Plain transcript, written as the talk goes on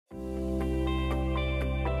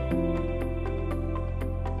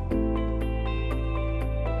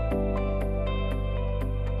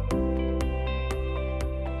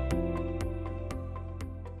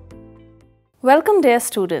Welcome, dear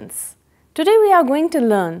students. Today we are going to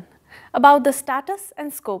learn about the status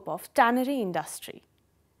and scope of tannery industry.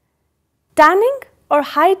 Tanning or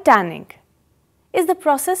hide tanning is the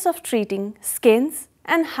process of treating skins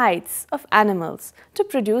and hides of animals to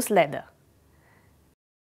produce leather.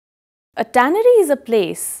 A tannery is a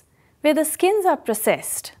place where the skins are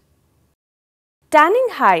processed. Tanning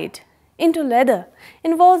hide into leather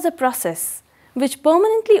involves a process which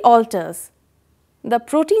permanently alters the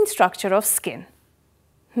protein structure of skin,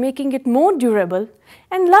 making it more durable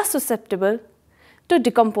and less susceptible to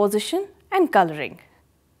decomposition and coloring.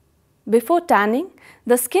 Before tanning,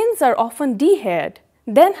 the skins are often de-haired,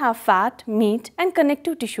 then have fat, meat and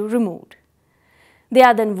connective tissue removed. They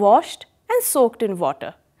are then washed and soaked in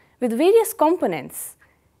water with various components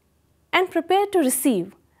and prepared to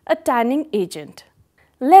receive a tanning agent.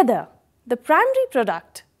 Leather, the primary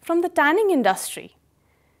product from the tanning industry,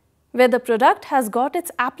 where the product has got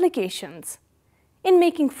its applications in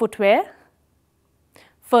making footwear,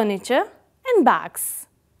 furniture and bags.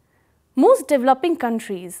 Most developing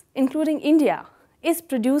countries, including India, is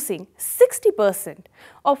producing 60%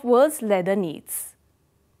 of world's leather needs.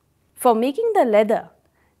 For making the leather,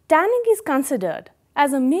 tanning is considered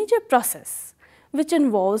as a major process which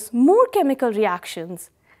involves more chemical reactions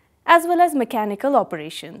as well as mechanical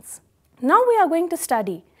operations. Now we are going to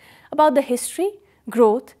study about the history,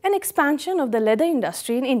 growth and expansion of the leather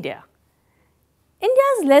industry in India.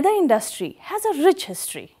 India's leather industry has a rich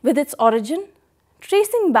history, with its origin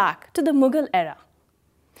tracing back to the Mughal era.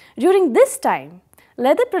 During this time,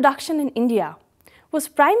 leather production in India was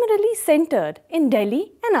primarily centered in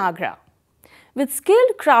Delhi and Agra, with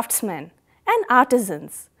skilled craftsmen and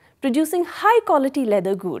artisans producing high-quality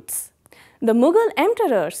leather goods. The Mughal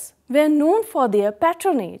emperors were known for their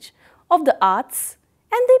patronage of the arts,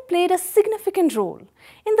 and they played a significant role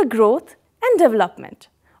in the growth and development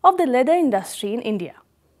of the leather industry in India.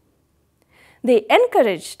 They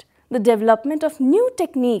encouraged the development of new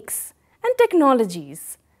techniques and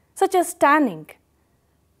technologies such as tanning,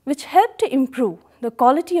 which helped to improve the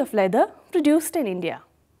quality of leather produced in India.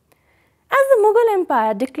 As the Mughal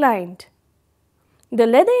Empire declined, the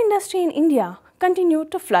leather industry in India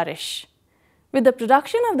continued to flourish, with the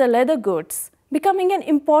production of the leather goods becoming an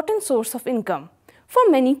important source of income for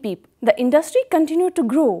many people. The industry continued to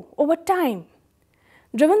grow over time,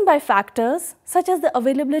 driven by factors such as the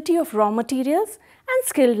availability of raw materials and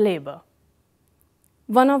skilled labor.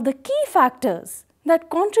 One of the key factors that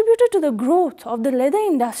contributed to the growth of the leather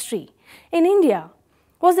industry in India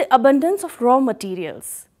was the abundance of raw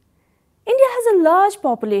materials. India has a large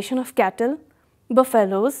population of cattle,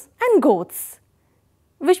 buffaloes and goats,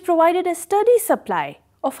 which provided a steady supply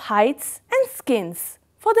of hides and skins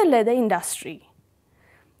for the leather industry.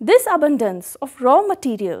 This abundance of raw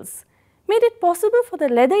materials made it possible for the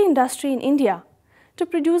leather industry in India to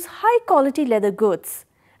produce high-quality leather goods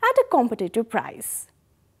at a competitive price.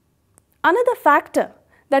 Another factor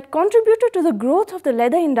that contributed to the growth of the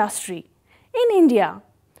leather industry in India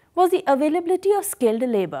was the availability of skilled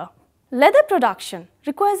labor. Leather production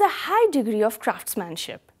requires a high degree of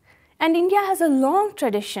craftsmanship, and India has a long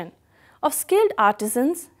tradition of skilled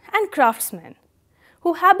artisans and craftsmen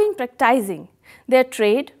who have been practicing their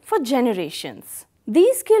trade for generations.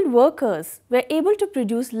 These skilled workers were able to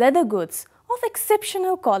produce leather goods of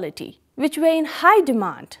exceptional quality, which were in high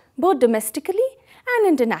demand both domestically and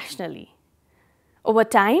internationally. Over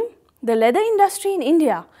time, the leather industry in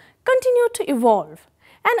India continued to evolve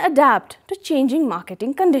and adapt to changing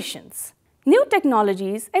marketing conditions. New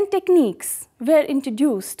technologies and techniques were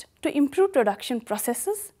introduced to improve production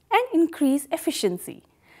processes and increase efficiency,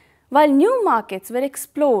 while new markets were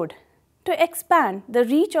explored to expand the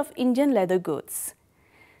reach of Indian leather goods.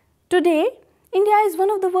 Today, India is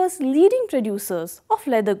one of the world's leading producers of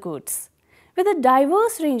leather goods, with a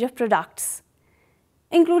diverse range of products,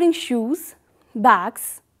 including shoes,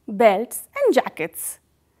 bags, belts and jackets.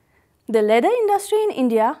 The leather industry in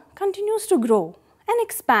India continues to grow and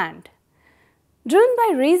expand, driven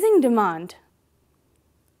by rising demand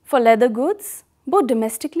for leather goods both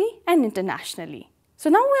domestically and internationally. So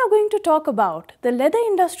now we are going to talk about the leather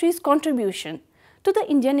industry's contribution to the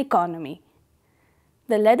Indian economy.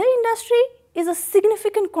 The leather industry is a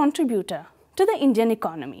significant contributor to the Indian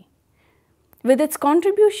economy, with its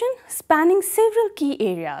contribution spanning several key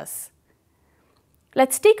areas.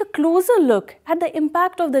 Let's take a closer look at the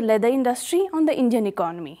impact of the leather industry on the Indian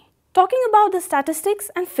economy. Talking about the statistics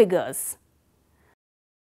and figures.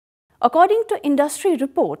 According to industry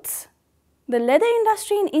reports, the leather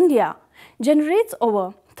industry in India generates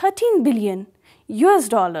over $13 billion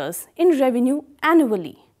in revenue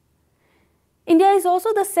annually. India is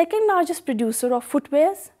also the second largest producer of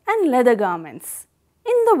footwears and leather garments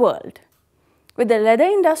in the world, with the leather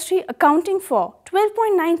industry accounting for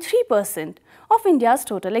 12.93% of India's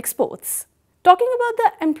total exports. Talking about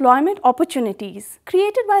the employment opportunities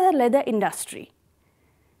created by the leather industry.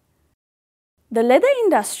 The leather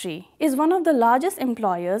industry is one of the largest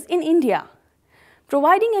employers in India,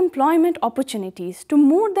 providing employment opportunities to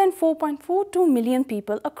more than 4.42 million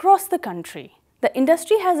people across the country. The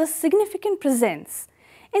industry has a significant presence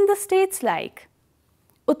in the states like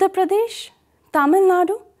Uttar Pradesh, Tamil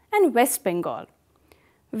Nadu and West Bengal,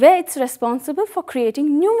 where it's responsible for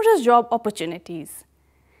creating numerous job opportunities.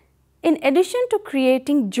 In addition to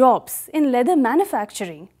creating jobs in leather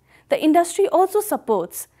manufacturing, the industry also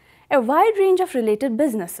supports a wide range of related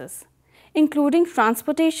businesses, including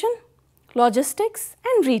transportation, logistics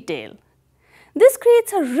and retail. This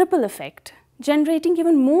creates a ripple effect, generating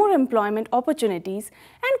even more employment opportunities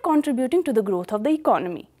and contributing to the growth of the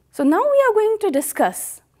economy. So now we are going to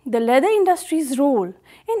discuss the leather industry's role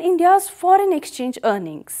in India's foreign exchange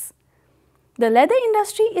earnings. The leather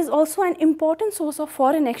industry is also an important source of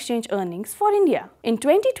foreign exchange earnings for India. In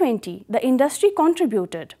 2020, the industry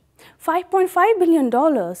contributed $5.5 billion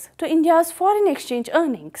to India's foreign exchange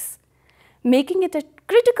earnings, making it a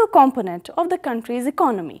critical component of the country's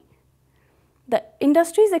economy. The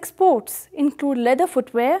industry's exports include leather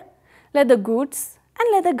footwear, leather goods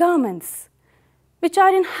and leather garments, which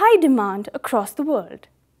are in high demand across the world.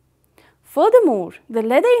 Furthermore, the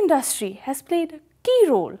leather industry has played a key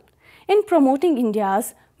role in promoting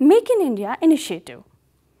India's Make in India initiative,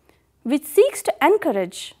 which seeks to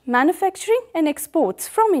encourage manufacturing and exports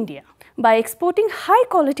from India. By exporting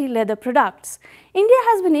high-quality leather products, India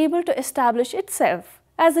has been able to establish itself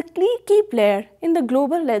as a key player in the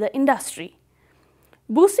global leather industry,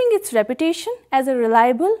 boosting its reputation as a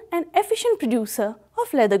reliable and efficient producer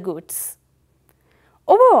of leather goods.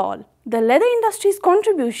 Overall, the leather industry's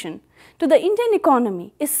contribution to the Indian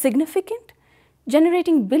economy is significant,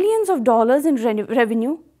 generating billions of dollars in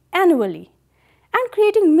revenue annually and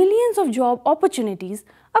creating millions of job opportunities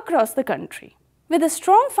across the country. With a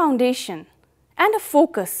strong foundation and a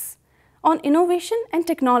focus on innovation and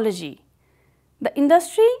technology, the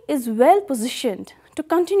industry is well positioned to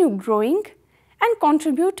continue growing and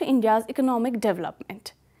contribute to India's economic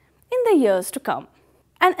development in the years to come.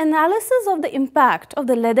 An analysis of the impact of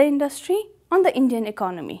the leather industry on the Indian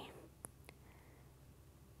economy.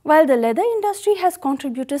 While the leather industry has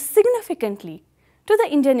contributed significantly to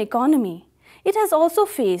the Indian economy, it has also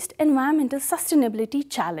faced environmental sustainability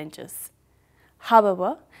challenges.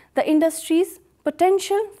 However, the industry's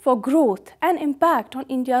potential for growth and impact on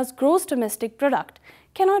India's gross domestic product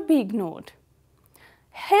cannot be ignored.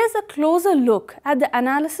 Here's a closer look at the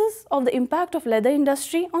analysis of the impact of leather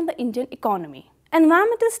industry on the Indian economy.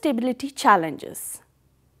 Environmental stability challenges.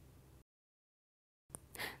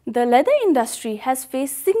 The leather industry has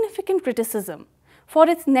faced significant criticism for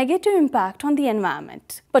its negative impact on the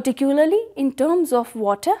environment, particularly in terms of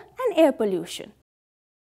water and air pollution.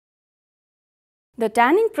 The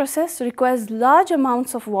tanning process requires large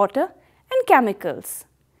amounts of water and chemicals,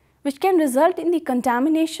 which can result in the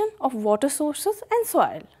contamination of water sources and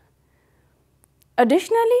soil.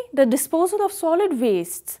 Additionally, the disposal of solid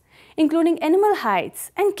wastes, including animal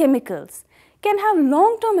hides and chemicals, can have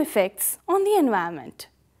long-term effects on the environment.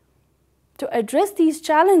 To address these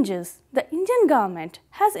challenges, the Indian government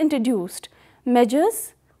has introduced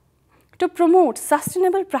measures to promote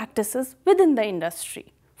sustainable practices within the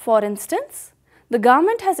industry. For instance, the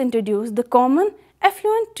government has introduced the Common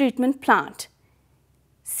Effluent Treatment Plant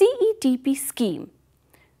 (CETP) scheme,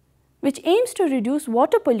 which aims to reduce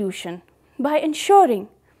water pollution by ensuring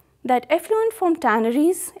that effluent from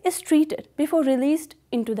tanneries is treated before released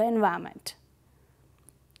into the environment.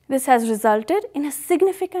 This has resulted in a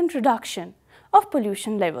significant reduction of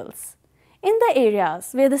pollution levels in the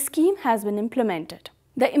areas where the scheme has been implemented.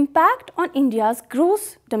 The impact on India's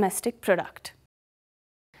gross domestic product.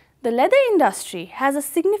 The leather industry has a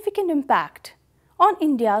significant impact on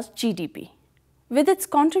India's GDP, with its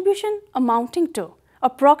contribution amounting to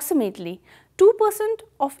approximately 2%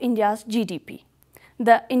 of India's GDP.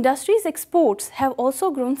 The industry's exports have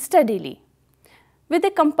also grown steadily, with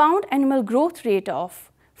a compound annual growth rate of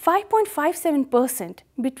 5.57%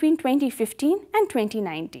 between 2015 and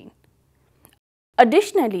 2019.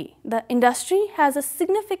 Additionally, the industry has a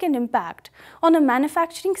significant impact on the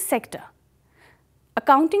manufacturing sector,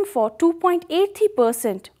 accounting for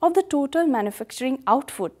 2.83% of the total manufacturing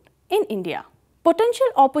output in India. Potential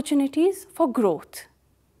opportunities for growth.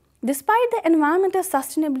 Despite the environmental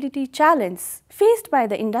sustainability challenge faced by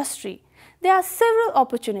the industry, there are several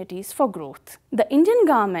opportunities for growth. The Indian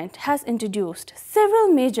government has introduced several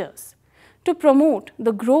measures to promote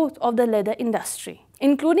the growth of the leather industry,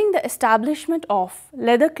 including the establishment of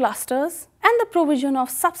leather clusters and the provision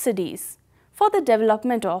of subsidies for the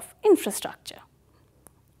development of infrastructure.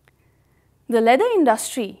 The leather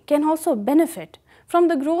industry can also benefit from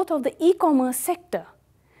the growth of the e-commerce sector,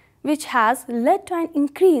 which has led to an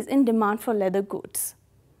increase in demand for leather goods.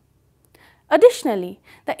 Additionally,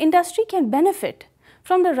 the industry can benefit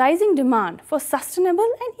from the rising demand for sustainable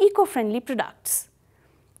and eco-friendly products,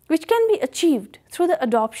 which can be achieved through the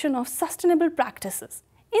adoption of sustainable practices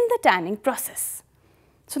in the tanning process.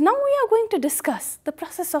 So now we are going to discuss the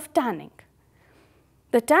process of tanning.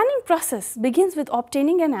 The tanning process begins with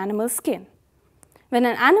obtaining an animal skin. When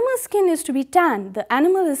an animal's skin is to be tanned, the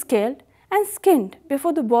animal is killed and skinned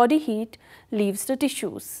before the body heat leaves the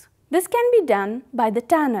tissues. This can be done by the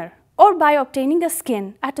tanner or by obtaining the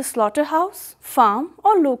skin at a slaughterhouse, farm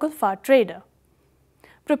or local fur trader.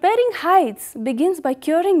 Preparing hides begins by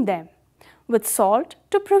curing them with salt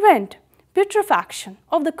to prevent putrefaction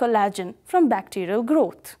of the collagen from bacterial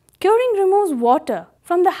growth. Curing removes water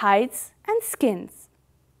from the hides and skins.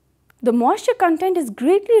 The moisture content is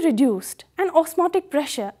greatly reduced and osmotic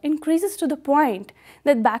pressure increases to the point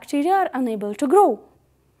that bacteria are unable to grow.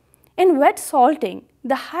 In wet salting,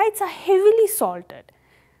 the hides are heavily salted,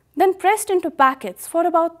 then pressed into packets for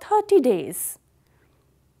about 30 days.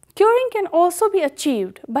 Curing can also be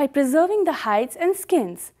achieved by preserving the hides and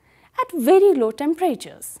skins at very low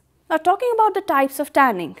temperatures. Now talking about the types of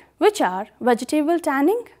tanning, which are vegetable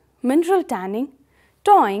tanning, mineral tanning,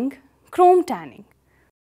 towing, chrome tanning.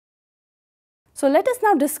 So let us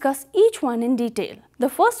now discuss each one in detail. The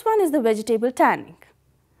first one is the vegetable tanning.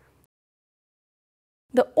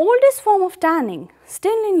 The oldest form of tanning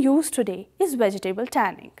still in use today is vegetable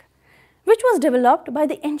tanning, which was developed by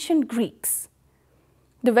the ancient Greeks.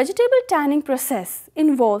 The vegetable tanning process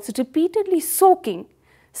involves repeatedly soaking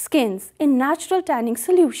skins in natural tanning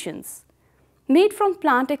solutions made from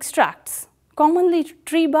plant extracts, commonly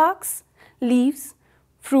tree barks, leaves,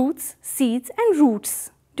 fruits, seeds and roots,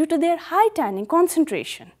 due to their high tanning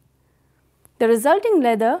concentration. The resulting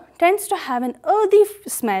leather tends to have an earthy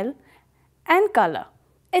smell and color.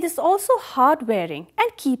 It is also hard wearing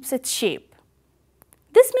and keeps its shape.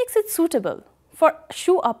 This makes it suitable for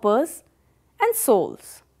shoe uppers and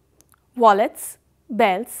soles, wallets,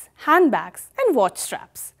 belts, handbags and watch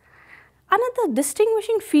straps. Another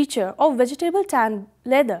distinguishing feature of vegetable tan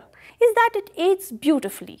leather is that it ages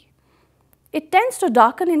beautifully. It tends to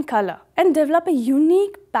darken in color and develop a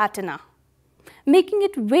unique patina, making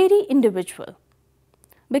it very individual.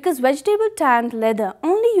 Because vegetable tanned leather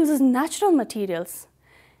only uses natural materials,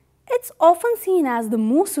 it's often seen as the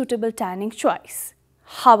most suitable tanning choice.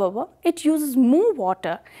 However, it uses more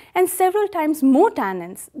water and several times more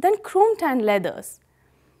tannins than chrome tanned leathers.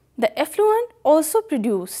 The effluent also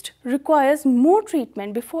produced requires more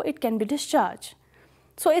treatment before it can be discharged,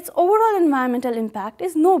 so its overall environmental impact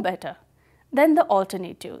is no better than the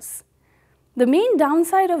alternatives. The main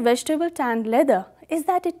downside of vegetable tanned leather is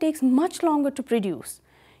that it takes much longer to produce,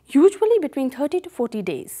 usually between 30 to 40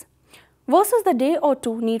 days, versus the day or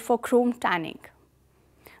two need for chrome tanning.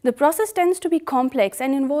 The process tends to be complex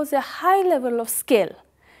and involves a high level of skill,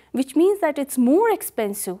 which means that it's more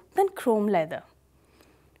expensive than chrome leather.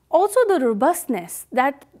 Also, the robustness,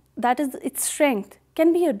 that is its strength,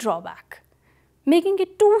 can be a drawback, making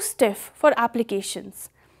it too stiff for applications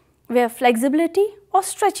where flexibility or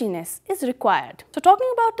stretchiness is required. So talking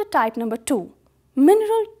about the type number 2,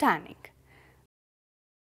 mineral tanning.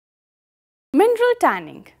 Mineral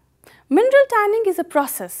tanning. Mineral tanning is a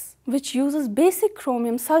process which uses basic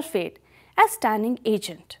chromium sulfate as tanning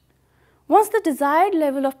agent. Once the desired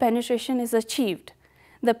level of penetration is achieved,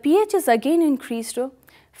 the pH is again increased to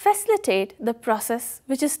facilitate the process,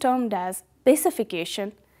 which is termed as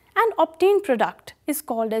basification, and obtained product is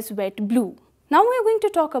called as wet blue. Now we are going to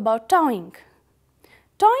talk about towing.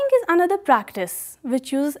 Towing is another practice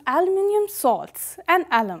which uses aluminium salts and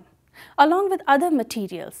alum along with other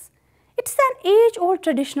materials. It's an age-old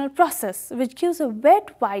traditional process which gives a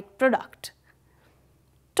wet white product.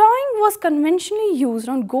 Towing was conventionally used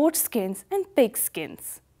on goat skins and pig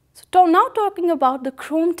skins. So now talking about the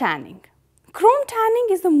chrome tanning. Chrome tanning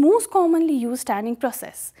is the most commonly used tanning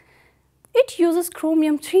process. It uses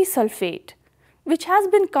chromium 3 sulfate, which has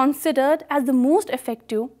been considered as the most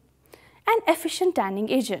effective and efficient tanning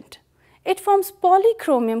agent. It forms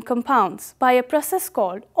polychromium compounds by a process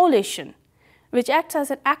called olation, which acts as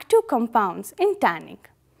an active compounds in tanning.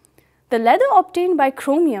 The leather obtained by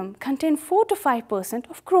chromium contains 4 to 5%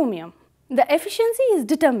 of chromium. The efficiency is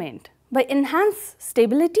determined by enhanced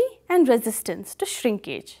stability and resistance to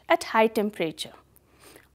shrinkage at high temperature.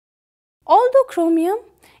 Although chromium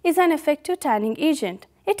is an effective tanning agent,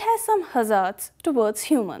 it has some hazards towards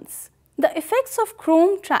humans. The effects of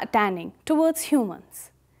chrome tanning towards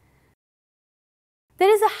humans.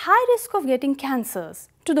 There is a high risk of getting cancers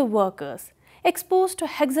to the workers exposed to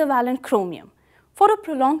hexavalent chromium for a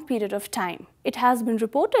prolonged period of time. It has been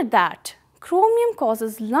reported that chromium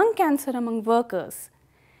causes lung cancer among workers.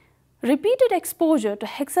 Repeated exposure to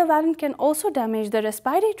hexavalent can also damage the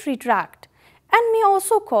respiratory tract and may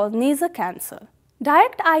also cause nasal cancer.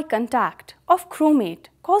 Direct eye contact of chromate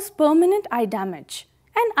causes permanent eye damage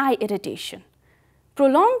and eye irritation.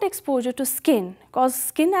 Prolonged exposure to skin causes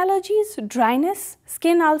skin allergies, dryness,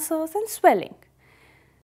 skin ulcers and swelling.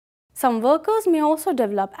 Some workers may also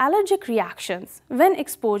develop allergic reactions when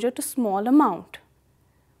exposure to small amount.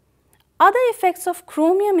 Other effects of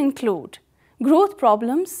chromium include growth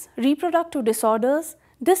problems, reproductive disorders,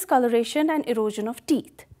 discoloration and erosion of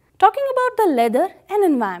teeth. Talking about the leather and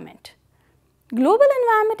environment. Global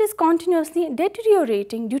environment is continuously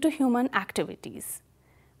deteriorating due to human activities.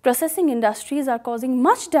 Processing industries are causing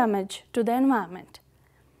much damage to the environment.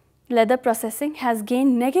 Leather processing has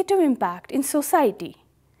gained negative impact in society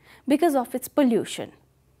because of its pollution.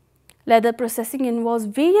 Leather processing involves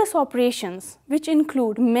various operations which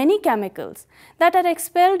include many chemicals that are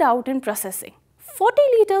expelled out in processing. 40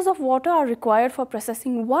 liters of water are required for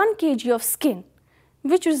processing 1 kg of skin,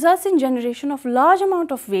 which results in generation of large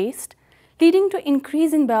amount of waste, leading to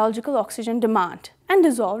increase in biological oxygen demand and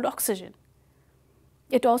dissolved oxygen.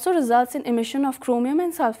 It also results in emission of chromium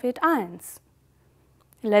and sulfate ions.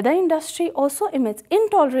 Leather industry also emits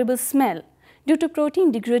intolerable smell due to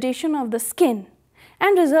protein degradation of the skin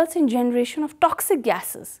and results in generation of toxic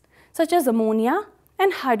gases such as ammonia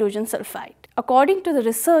and hydrogen sulfide. According to the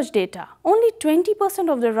research data, only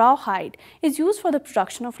 20% of the raw hide is used for the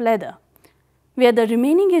production of leather, where the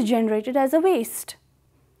remaining is generated as a waste.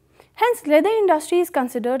 Hence, leather industry is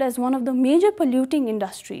considered as one of the major polluting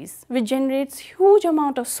industries which generates huge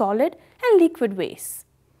amount of solid and liquid waste.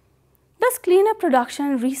 Thus, cleaner production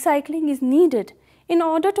and recycling is needed in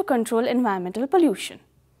order to control environmental pollution.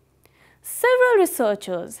 Several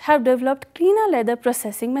researchers have developed cleaner leather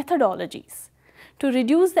processing methodologies to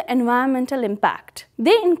reduce the environmental impact.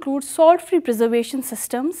 They include salt-free preservation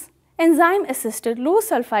systems, enzyme-assisted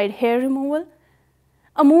low-sulfide hair removal,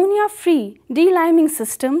 ammonia-free deliming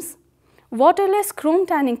systems, waterless chrome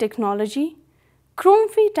tanning technology,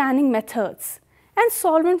 chrome-free tanning methods, and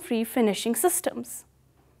solvent-free finishing systems.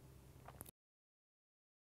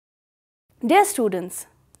 Dear students,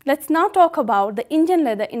 let's now talk about the Indian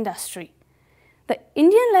leather industry. The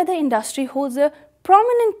Indian leather industry holds a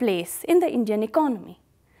prominent place in the Indian economy.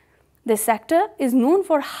 This sector is known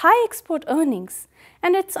for high export earnings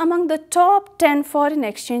and it's among the top 10 foreign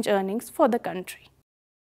exchange earnings for the country.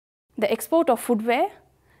 The export of footwear,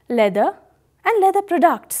 leather and leather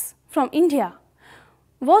products from India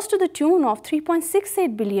was to the tune of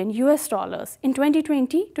 $3.68 billion in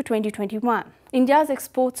 2020 to 2021. India's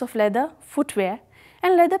exports of leather, footwear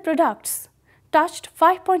and leather products touched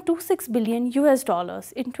 $5.26 billion in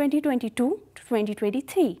 2022 to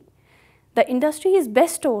 2023. The industry is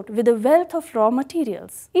bestowed with a wealth of raw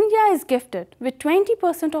materials. India is gifted with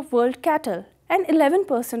 20% of world cattle and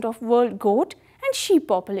 11% of world goat and sheep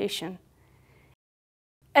population.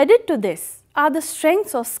 Added to this are the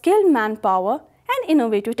strengths of skilled manpower and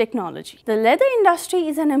innovative technology. The leather industry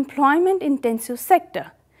is an employment-intensive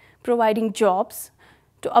sector, providing jobs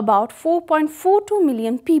to about 4.42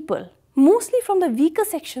 million people, mostly from the weaker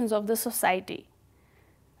sections of the society.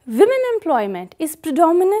 Women employment is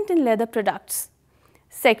predominant in leather products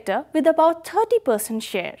sector with about 30%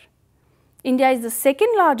 share. India is the second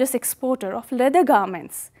largest exporter of leather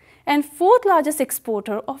garments and fourth largest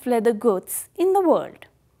exporter of leather goods in the world.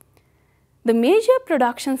 The major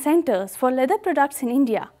production centers for leather products in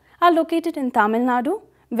India are located in Tamil Nadu,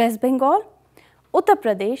 West Bengal, Uttar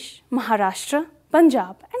Pradesh, Maharashtra,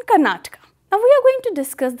 Punjab and Karnataka. Now we are going to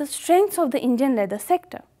discuss the strengths of the Indian leather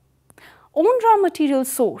sector. Own raw material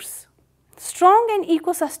source, strong and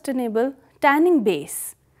eco-sustainable tanning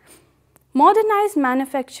base, modernized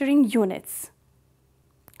manufacturing units,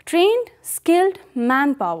 trained, skilled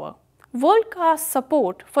manpower, world-class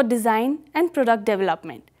support for design and product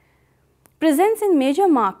development, presence in major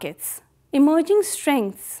markets, emerging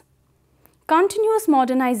strengths, continuous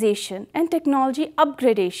modernization and technology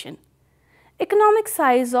upgradation, economic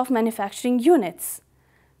size of manufacturing units,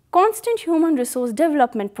 constant human resource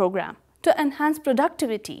development program to enhance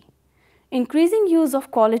productivity, increasing use of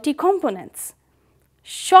quality components,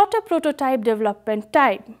 shorter prototype development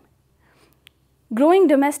time, growing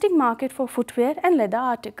domestic market for footwear and leather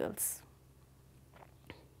articles.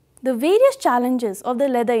 The various challenges of the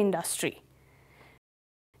leather industry.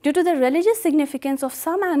 Due to the religious significance of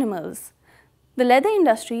some animals, the leather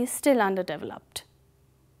industry is still underdeveloped.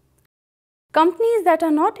 Companies that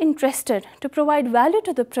are not interested to provide value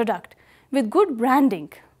to the product with good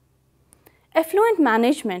branding, affluent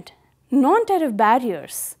management, non-tariff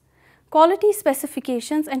barriers, quality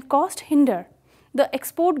specifications and cost hinder the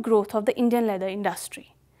export growth of the Indian leather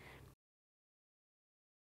industry.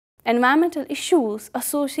 Environmental issues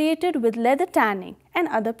associated with leather tanning and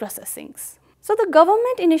other processings. So, the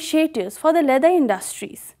government initiatives for the leather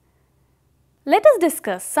industries. Let us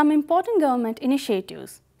discuss some important government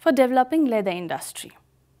initiatives for developing leather industry.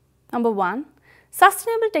 Number 1,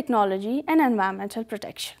 sustainable technology and environmental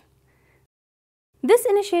protection. This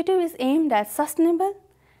initiative is aimed at sustainable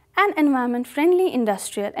and environment-friendly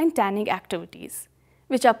industrial and tanning activities,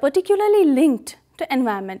 which are particularly linked to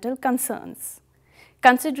environmental concerns.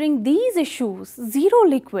 Considering these issues, zero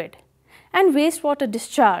liquid and wastewater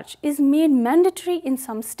discharge is made mandatory in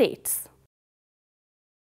some states.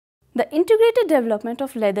 The integrated development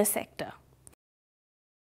of leather sector.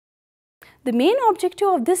 The main objective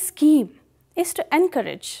of this scheme is to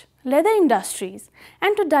encourage leather industries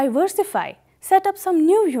and to diversify, set up some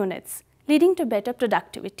new units leading to better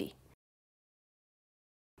productivity.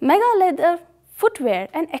 Mega leather footwear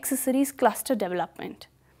and accessories cluster development.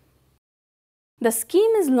 The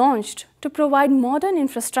scheme is launched to provide modern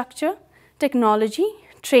infrastructure, technology,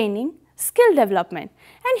 training, skill development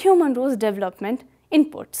and human resource development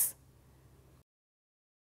inputs.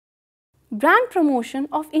 Brand promotion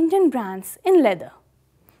of Indian brands in leather.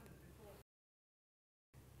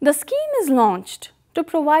 The scheme is launched to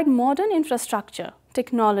provide modern infrastructure,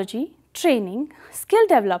 technology, training, skill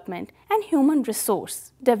development and human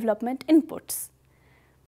resource development inputs.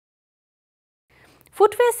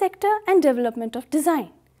 Footwear sector and development of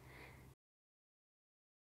design.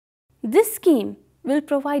 This scheme will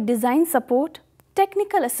provide design support,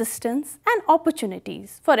 technical assistance and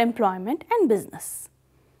opportunities for employment and business.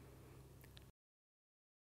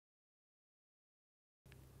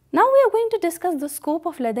 Now we are going to discuss the scope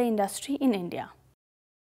of leather industry in India.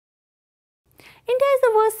 India is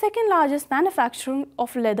the world's second largest manufacturer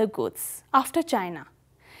of leather goods after China.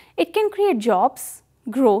 It can create jobs,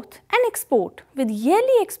 growth and export with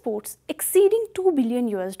yearly exports exceeding $2 billion.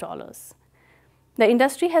 The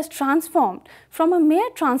industry has transformed from a mere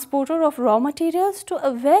transporter of raw materials to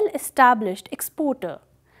a well-established exporter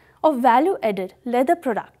of value-added leather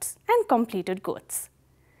products and completed goods.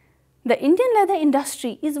 The Indian leather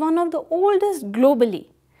industry is one of the oldest globally,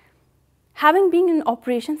 having been in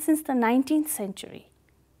operation since the 19th century.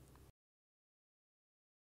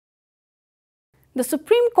 The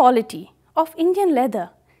supreme quality of Indian leather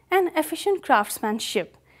and efficient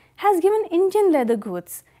craftsmanship has given Indian leather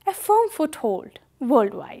goods a firm foothold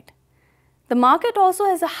worldwide. The market also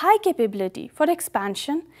has a high capability for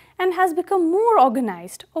expansion and has become more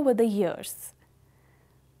organized over the years.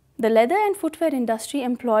 The leather and footwear industry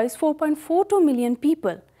employs 4.42 million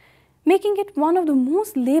people, making it one of the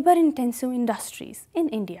most labor-intensive industries in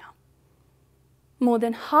India. More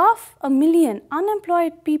than 500,000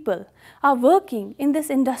 unemployed people are working in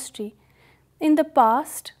this industry in the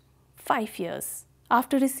past 5 years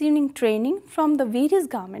after receiving training from the various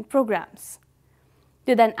government programs.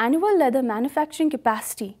 With an annual leather manufacturing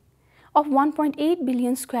capacity of 1.8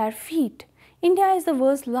 billion square feet, India is the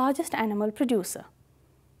world's largest animal producer.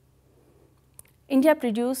 India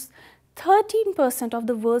produces 13% of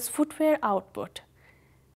the world's footwear output.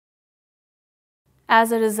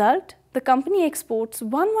 As a result, the company exports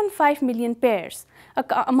 115 million pairs,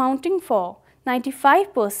 amounting for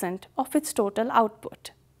 95% of its total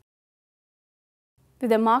output.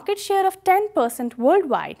 With a market share of 10%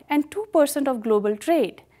 worldwide and 2% of global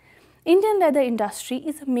trade, Indian leather industry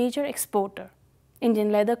is a major exporter.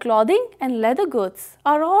 Indian leather clothing and leather goods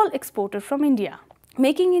are all exported from India,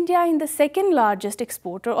 making India in the second largest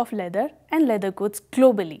exporter of leather and leather goods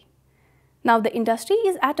globally. Now the industry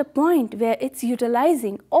is at a point where it's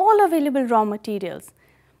utilizing all available raw materials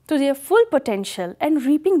to their full potential and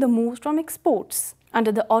reaping the most from exports.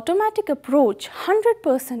 Under the automatic approach,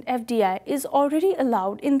 100% FDI is already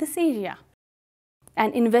allowed in this area.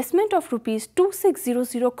 An investment of Rs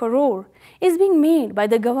 2600 crore is being made by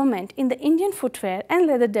the government in the Indian Footwear and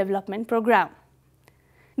Leather Development Program.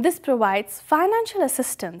 This provides financial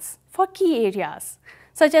assistance for key areas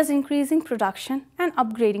such as increasing production and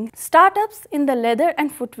upgrading. Startups in the leather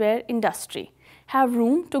and footwear industry have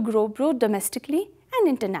room to grow both domestically and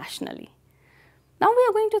internationally. Now we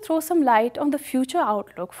are going to throw some light on the future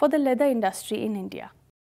outlook for the leather industry in India.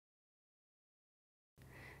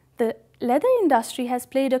 The leather industry has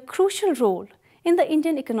played a crucial role in the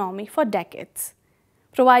Indian economy for decades,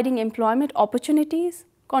 providing employment opportunities,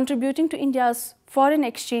 contributing to India's foreign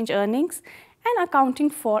exchange earnings, and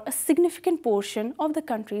accounting for a significant portion of the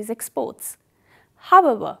country's exports.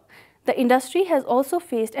 However, the industry has also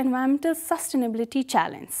faced environmental sustainability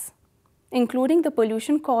challenges, including the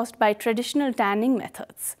pollution caused by traditional tanning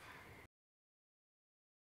methods.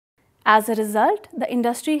 As a result, the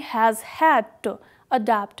industry has had to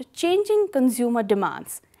adapt to changing consumer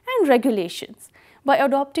demands and regulations by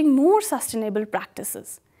adopting more sustainable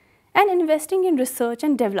practices and investing in research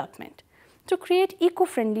and development to create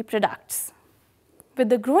eco-friendly products. With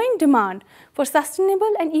the growing demand for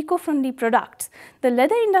sustainable and eco-friendly products, the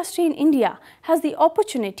leather industry in India has the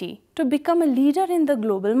opportunity to become a leader in the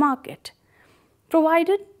global market,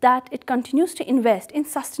 provided that it continues to invest in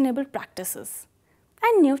sustainable practices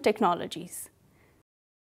and new technologies.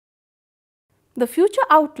 The future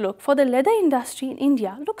outlook for the leather industry in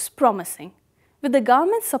India looks promising, with the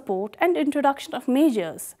government's support and introduction of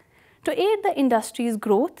measures to aid the industry's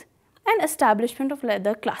growth and establishment of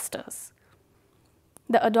leather clusters.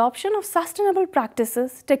 The adoption of sustainable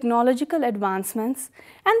practices, technological advancements,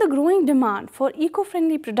 and the growing demand for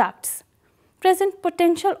eco-friendly products present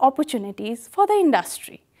potential opportunities for the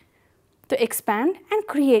industry to expand and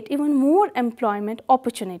create even more employment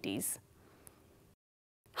opportunities.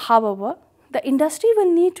 However, the industry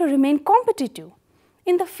will need to remain competitive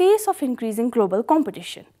in the face of increasing global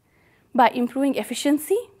competition by improving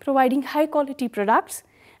efficiency, providing high-quality products,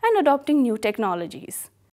 and adopting new technologies.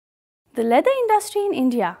 The leather industry in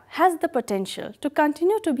India has the potential to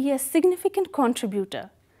continue to be a significant contributor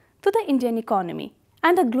to the Indian economy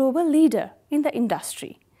and a global leader in the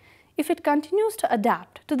industry if it continues to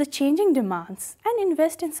adapt to the changing demands and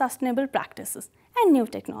invest in sustainable practices and new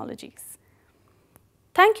technologies.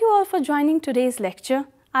 Thank you all for joining today's lecture.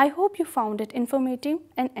 I hope you found it informative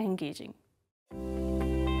and engaging.